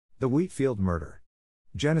The wheat field murder.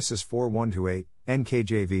 Genesis 4:1-8,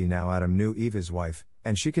 NKJV. Now Adam knew Eve his wife,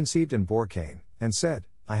 and she conceived and bore Cain, and said,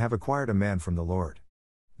 I have acquired a man from the Lord.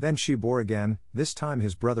 Then she bore again, this time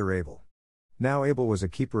his brother Abel. Now Abel was a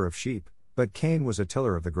keeper of sheep, but Cain was a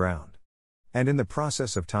tiller of the ground. And in the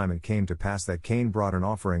process of time it came to pass that Cain brought an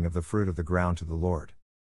offering of the fruit of the ground to the Lord.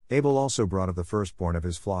 Abel also brought of the firstborn of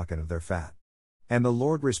his flock and of their fat. And the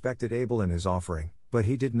Lord respected Abel and his offering, but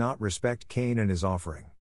he did not respect Cain and his offering.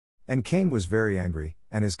 And Cain was very angry,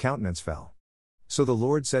 and his countenance fell. So the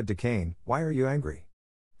Lord said to Cain, Why are you angry?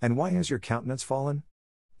 And why has your countenance fallen?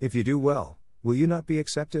 If you do well, will you not be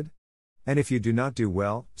accepted? And if you do not do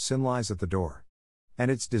well, sin lies at the door. And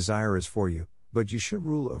its desire is for you, but you should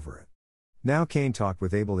rule over it. Now Cain talked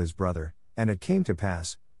with Abel his brother, and it came to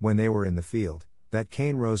pass, when they were in the field, that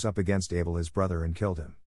Cain rose up against Abel his brother and killed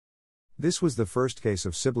him. This was the first case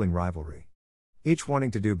of sibling rivalry. Each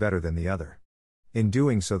wanting to do better than the other. In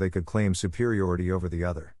doing so they could claim superiority over the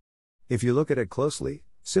other. If you look at it closely,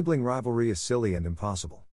 sibling rivalry is silly and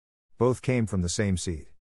impossible. Both came from the same seed.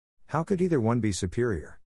 How could either one be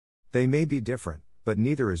superior? They may be different, but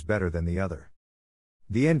neither is better than the other.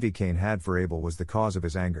 The envy Cain had for Abel was the cause of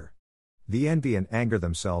his anger. The envy and anger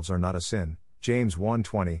themselves are not a sin, James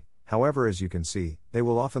 1:20, however as you can see, they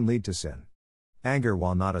will often lead to sin. Anger,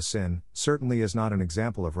 while not a sin, certainly is not an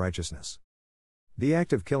example of righteousness. The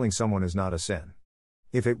act of killing someone is not a sin.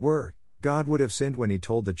 If it were, God would have sinned when he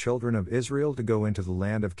told the children of Israel to go into the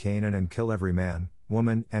land of Canaan and kill every man,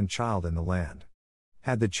 woman, and child in the land.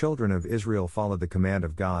 Had the children of Israel followed the command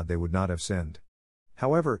of God, they would not have sinned.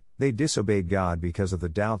 However, they disobeyed God because of the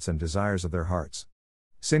doubts and desires of their hearts.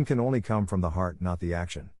 Sin can only come from the heart, not the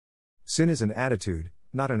action. Sin is an attitude,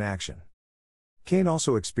 not an action. Cain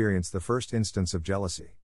also experienced the first instance of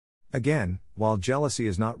jealousy. Again, while jealousy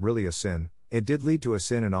is not really a sin, it did lead to a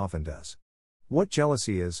sin and often does. What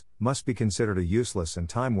jealousy is, must be considered a useless and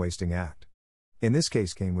time-wasting act. In this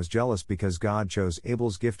case, Cain was jealous because God chose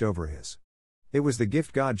Abel's gift over his. It was the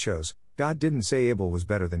gift God chose, God didn't say Abel was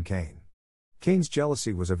better than Cain. Cain's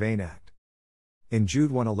jealousy was a vain act. In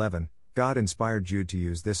Jude 1:11, God inspired Jude to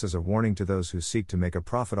use this as a warning to those who seek to make a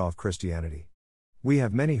profit off Christianity. We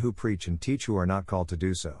have many who preach and teach who are not called to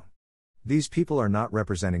do so. These people are not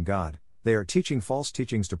representing God, they are teaching false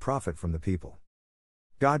teachings to profit from the people.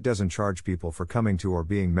 God doesn't charge people for coming to or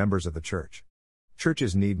being members of the church.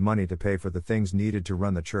 Churches need money to pay for the things needed to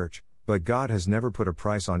run the church, but God has never put a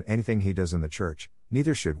price on anything he does in the church,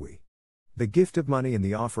 neither should we. The gift of money and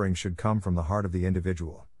the offering should come from the heart of the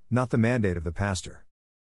individual, not the mandate of the pastor.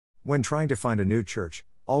 When trying to find a new church,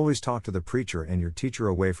 always talk to the preacher and your teacher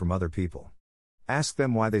away from other people. Ask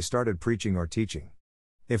them why they started preaching or teaching.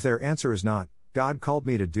 If their answer is not, God called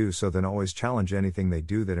me to do so, then always challenge anything they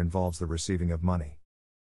do that involves the receiving of money.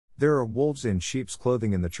 There are wolves in sheep's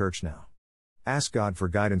clothing in the church now. Ask God for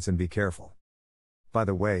guidance and be careful. By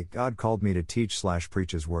the way, God called me to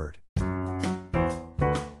teach/preach his word.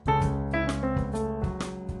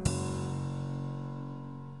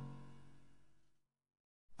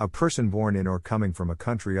 A person born in or coming from a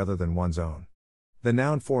country other than one's own. The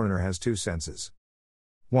noun foreigner has two senses.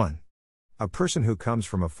 1. A person who comes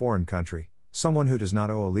from a foreign country, someone who does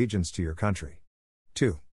not owe allegiance to your country.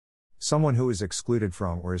 2. Someone who is excluded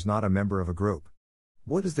from or is not a member of a group.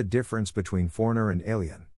 What is the difference between foreigner and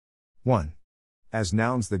alien? 1. As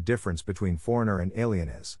nouns, the difference between foreigner and alien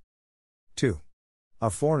is 2. A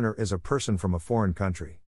foreigner is a person from a foreign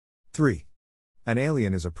country. 3. An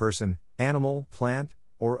alien is a person, animal, plant,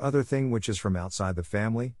 or other thing which is from outside the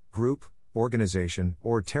family, group, organization,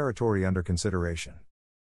 or territory under consideration.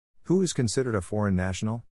 Who is considered a foreign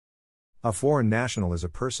national? A foreign national is a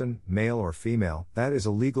person, male or female, that is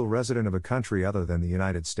a legal resident of a country other than the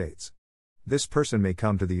United States. This person may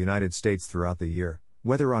come to the United States throughout the year,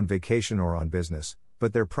 whether on vacation or on business,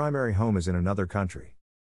 but their primary home is in another country.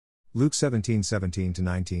 Luke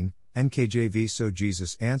 17:17-19, NKJV. So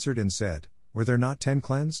Jesus answered and said, Were there not 10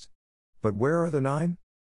 cleansed? But where are the 9?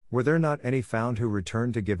 Were there not any found who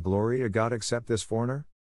returned to give glory to God except this foreigner?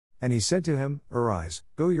 And he said to him, Arise,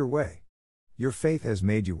 go your way. Your faith has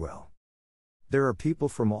made you well. There are people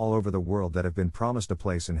from all over the world that have been promised a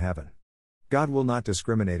place in heaven. God will not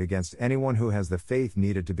discriminate against anyone who has the faith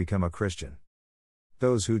needed to become a Christian.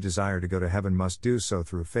 Those who desire to go to heaven must do so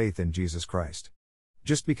through faith in Jesus Christ.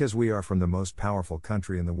 Just because we are from the most powerful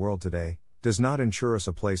country in the world today, does not ensure us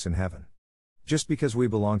a place in heaven. Just because we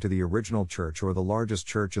belong to the original church or the largest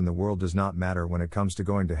church in the world does not matter when it comes to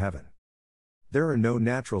going to heaven. There are no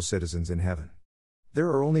natural citizens in heaven. There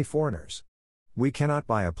are only foreigners. We cannot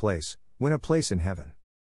buy a place, win a place in heaven.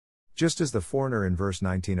 Just as the foreigner in verse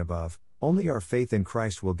 19 above, only our faith in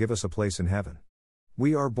Christ will give us a place in heaven.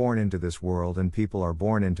 We are born into this world and people are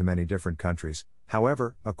born into many different countries.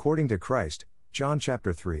 However, according to Christ, John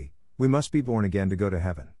chapter 3, we must be born again to go to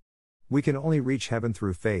heaven. We can only reach heaven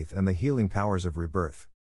through faith and the healing powers of rebirth.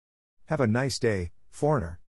 Have a nice day, foreigner.